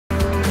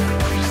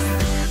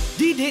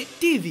Didik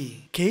TV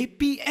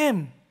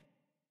KPM.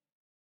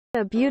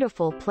 A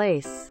beautiful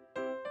place.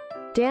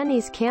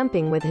 Danny's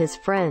camping with his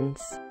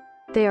friends.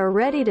 They are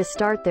ready to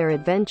start their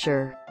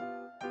adventure.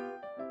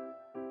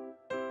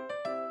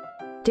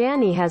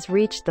 Danny has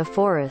reached the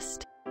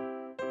forest.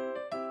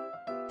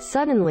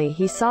 Suddenly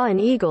he saw an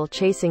eagle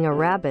chasing a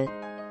rabbit.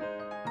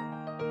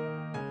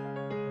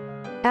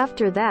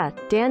 After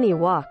that, Danny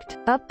walked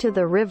up to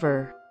the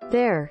river.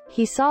 There,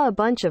 he saw a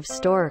bunch of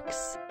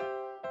storks.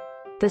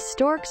 The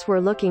storks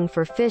were looking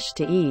for fish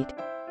to eat.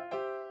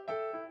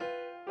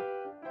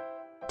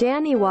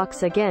 Danny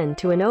walks again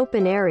to an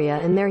open area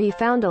and there he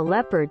found a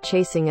leopard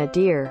chasing a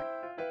deer.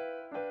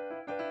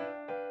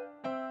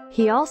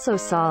 He also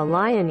saw a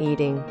lion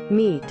eating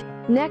meat.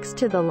 Next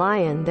to the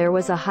lion there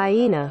was a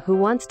hyena who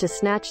wants to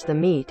snatch the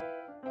meat.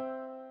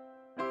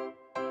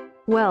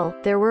 Well,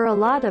 there were a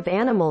lot of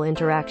animal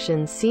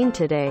interactions seen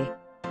today.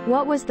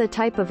 What was the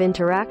type of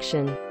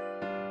interaction?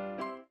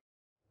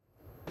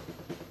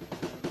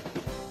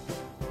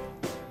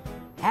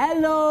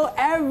 Hello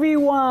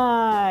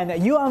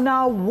everyone! You are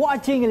now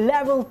watching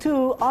Level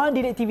 2 on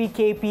Didik TV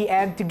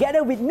KPM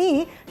together with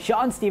me,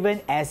 Sean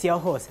Stephen, as your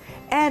host.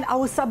 And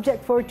our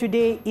subject for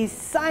today is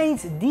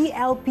Science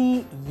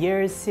DLP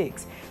Year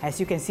 6. As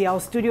you can see, our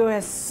studio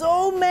has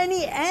so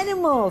many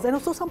animals and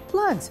also some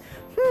plants.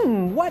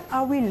 What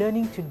are we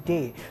learning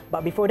today?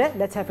 But before that,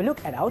 let's have a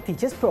look at our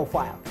teacher's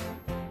profile.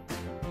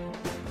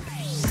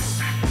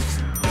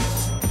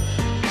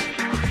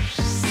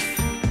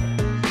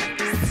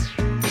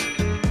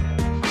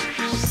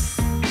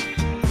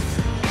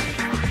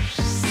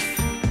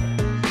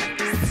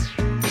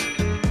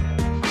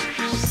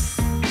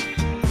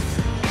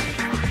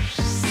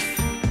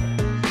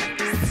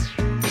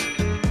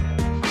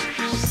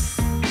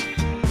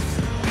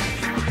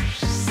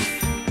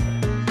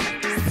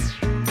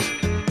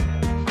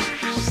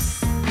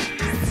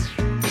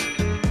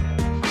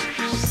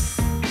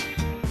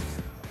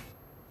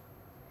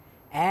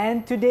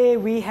 And today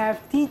we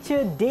have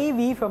teacher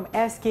Devi from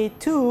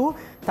SK2,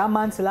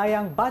 Taman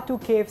Selayang Batu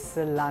Cave,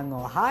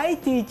 Selangor. Hi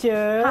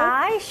teacher!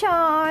 Hi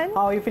Sean!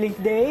 How are you feeling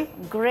today?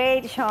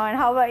 Great Sean,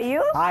 how about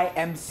you? I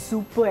am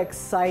super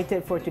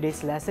excited for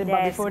today's lesson.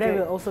 But before that,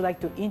 we'd also like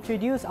to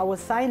introduce our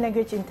sign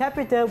language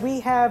interpreter. We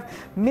have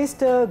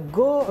Mr.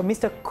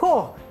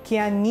 Ko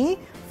Kiani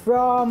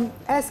from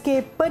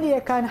SK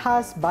Pendidikan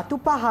Khas Batu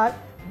Pahat,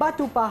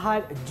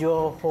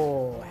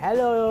 Johor.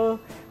 Hello!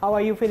 How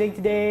are you feeling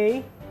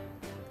today?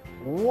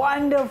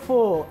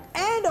 Wonderful!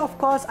 And of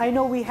course, I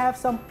know we have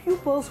some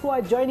pupils who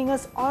are joining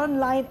us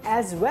online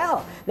as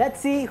well. Let's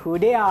see who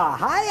they are.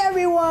 Hi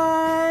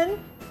everyone!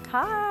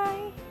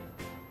 Hi!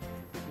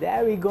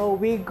 There we go.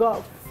 We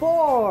got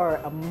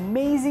 4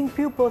 amazing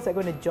pupils that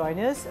are going to join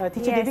us.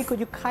 Teacher Devi, could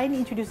you kindly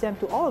introduce them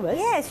to all of us?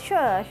 Yes,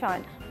 sure,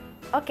 Sean.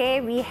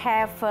 Okay, we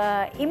have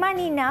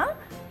Imanina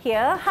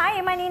here. Hi,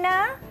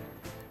 Imanina.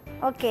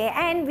 Okay,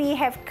 and we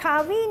have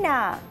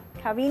Kavina.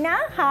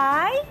 Kavina,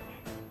 hi.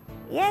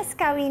 Yes,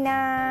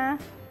 Kavina.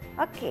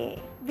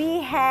 Okay, we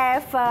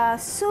have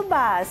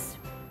Subas.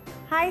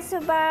 Hi,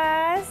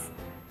 Subas.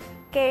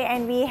 Okay,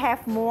 and we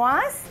have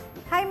Muaz.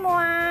 Hi,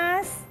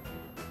 Muaz.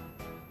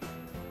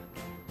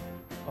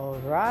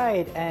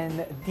 Alright,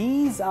 and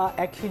these are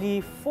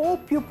actually 4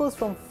 pupils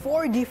from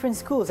 4 different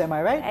schools, am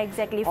I right?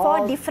 Exactly,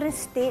 4 different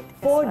states.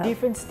 4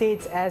 different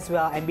states as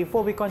well. And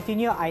before we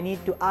continue, I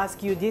need to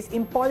ask you this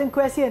important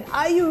question.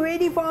 Are you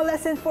ready for our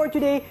lesson for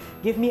today?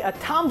 Give me a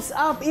thumbs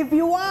up if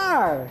you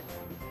are.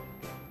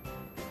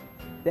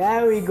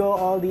 There we go,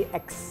 all the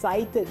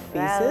excited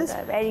faces.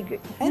 Well, very good.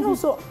 And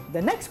also,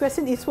 the next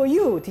question is for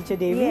you, Teacher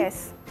Devi.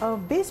 Yes.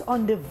 Based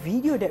on the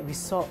video that we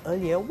saw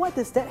earlier, what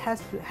does that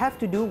have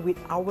to do with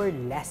our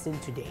lesson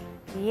today?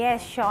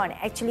 Yes, Sean.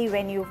 Actually,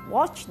 when you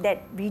watch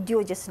that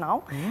video just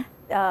now,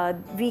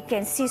 we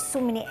can see so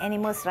many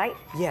animals, right?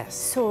 Yes.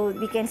 So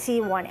we can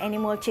see one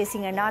animal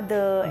chasing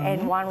another,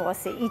 and one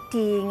was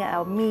eating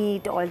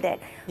meat, all that.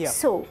 Yeah.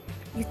 So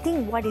you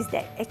think what is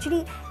that?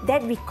 Actually,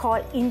 that we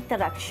call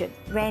interaction.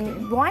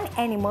 When one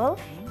animal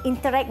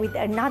interact with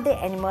another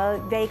animal,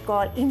 they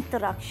call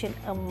interaction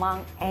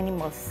among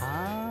animals.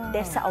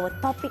 That's our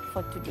topic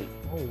for today.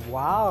 Oh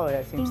wow,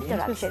 that seems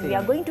Interaction. interesting. We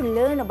are going to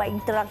learn about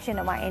interaction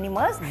among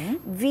animals.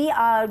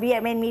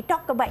 When we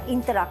talk about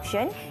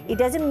interaction, it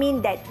doesn't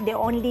mean that they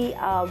only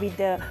with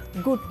the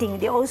good thing.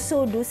 They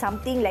also do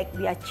something like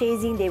we are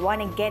chasing. They want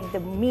to get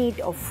the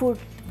meat or food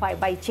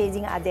by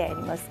chasing other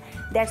animals.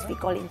 That's we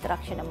call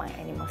interaction among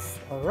animals.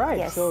 All right,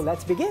 yes. So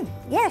let's begin.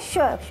 Yes,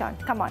 sure, Sean.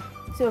 Come on.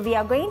 So we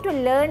are going to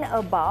learn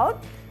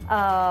about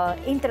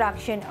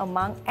interaction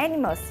among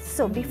animals.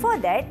 So before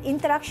that,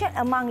 interaction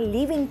among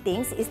living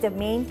things is the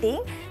main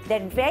thing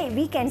that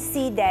we can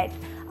see that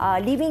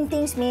Living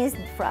things means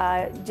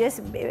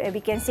just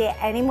we can say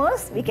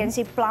animals, we can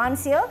see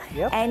plants here,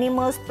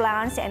 animals,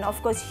 plants, and of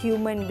course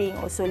human being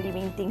also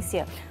living things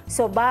here.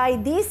 So by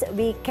this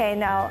we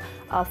can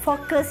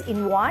focus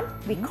in one,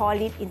 we call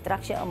it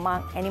interaction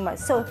among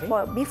animals. So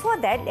before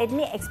that, let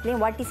me explain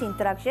what is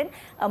interaction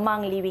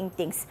among living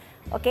things.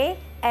 Okay,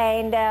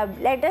 and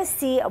let us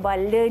see about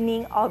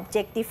learning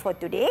objective for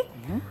today.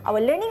 Our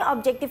learning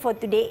objective for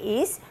today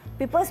is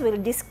people will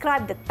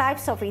describe the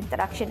types of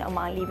interaction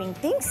among living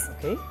things.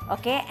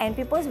 Okay, and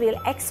people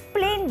will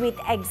explain with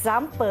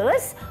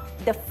examples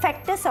the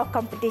factors of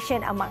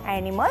competition among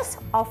animals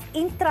of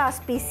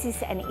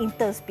intraspecies and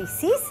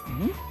interspecies,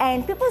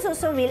 and people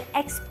also will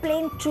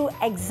explain through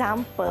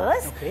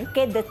examples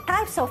the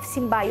types of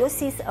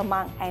symbiosis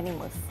among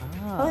animals.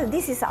 So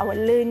this is our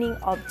learning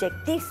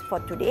objectives for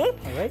today.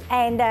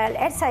 And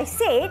as I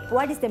said,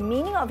 what is the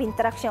meaning of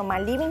interaction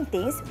among living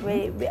things?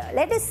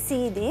 Let us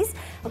see this.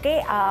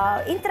 Okay,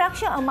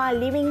 interaction among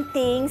living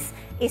things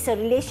is a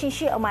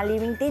relationship among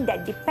living things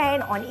that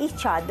depend on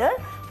each other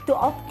to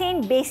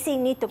obtain basic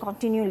need to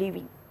continue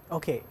living.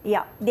 Okay.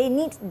 Yeah, they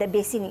need the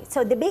basic needs.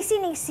 So the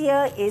basic needs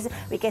here is,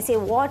 we can say,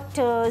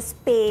 water,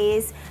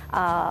 space,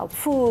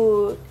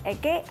 food,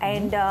 okay,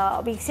 and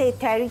we say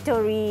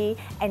territory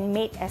and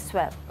mate as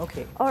well.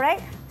 Okay. All right.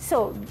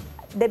 So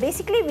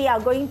basically we are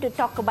going to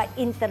talk about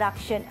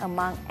interaction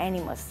among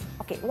animals.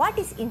 Okay, what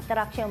is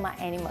interaction among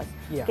animals?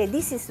 Okay,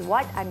 this is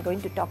what I'm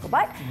going to talk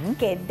about.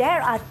 Okay,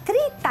 there are 3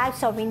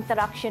 types of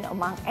interaction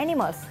among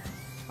animals.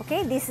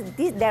 Okay,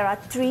 there are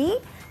 3.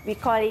 We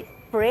call it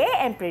prey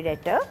and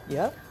predator.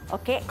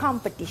 Okay,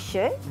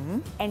 competition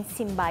and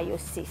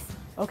symbiosis.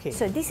 Okay.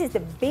 So this is the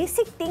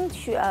basic thing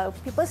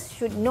people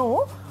should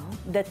know,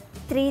 the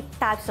 3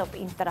 types of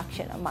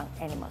interaction among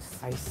animals.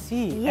 I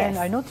see. Yes. And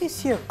I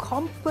notice here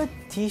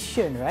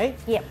competition, right?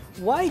 Yep.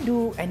 Why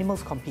do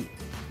animals compete?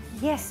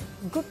 Yes,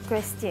 good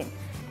question.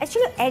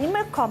 Actually,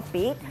 animals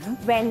compete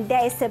when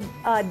there is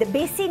the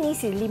basic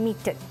needs is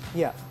limited.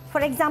 Yeah. For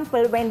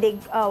example, when they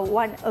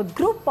want a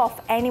group of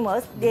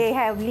animals, they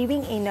have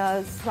living in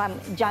some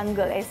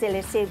jungle,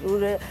 let's say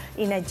rural,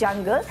 in a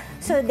jungle.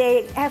 So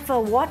they have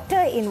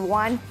water in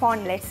one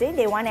pond, let's say.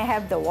 They want to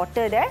have the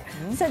water there.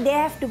 So they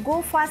have to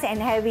go fast and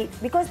have it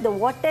because the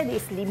water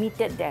is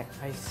limited there.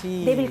 I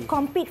see. They will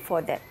compete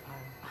for that.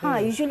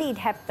 Usually it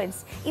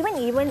happens. Even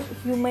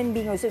human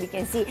being also, we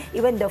can see,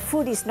 even the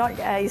food is not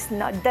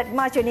that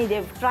much, only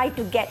they try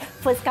to get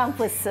first come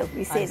first serve.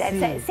 We say that.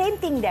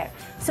 Same thing there.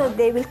 So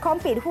they will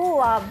compete. Who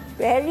are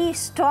very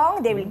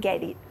strong, they will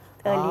get it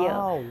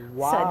earlier.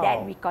 Wow. So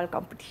that we call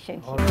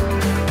competition.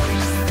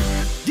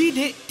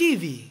 Didik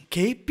TV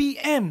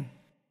KPM.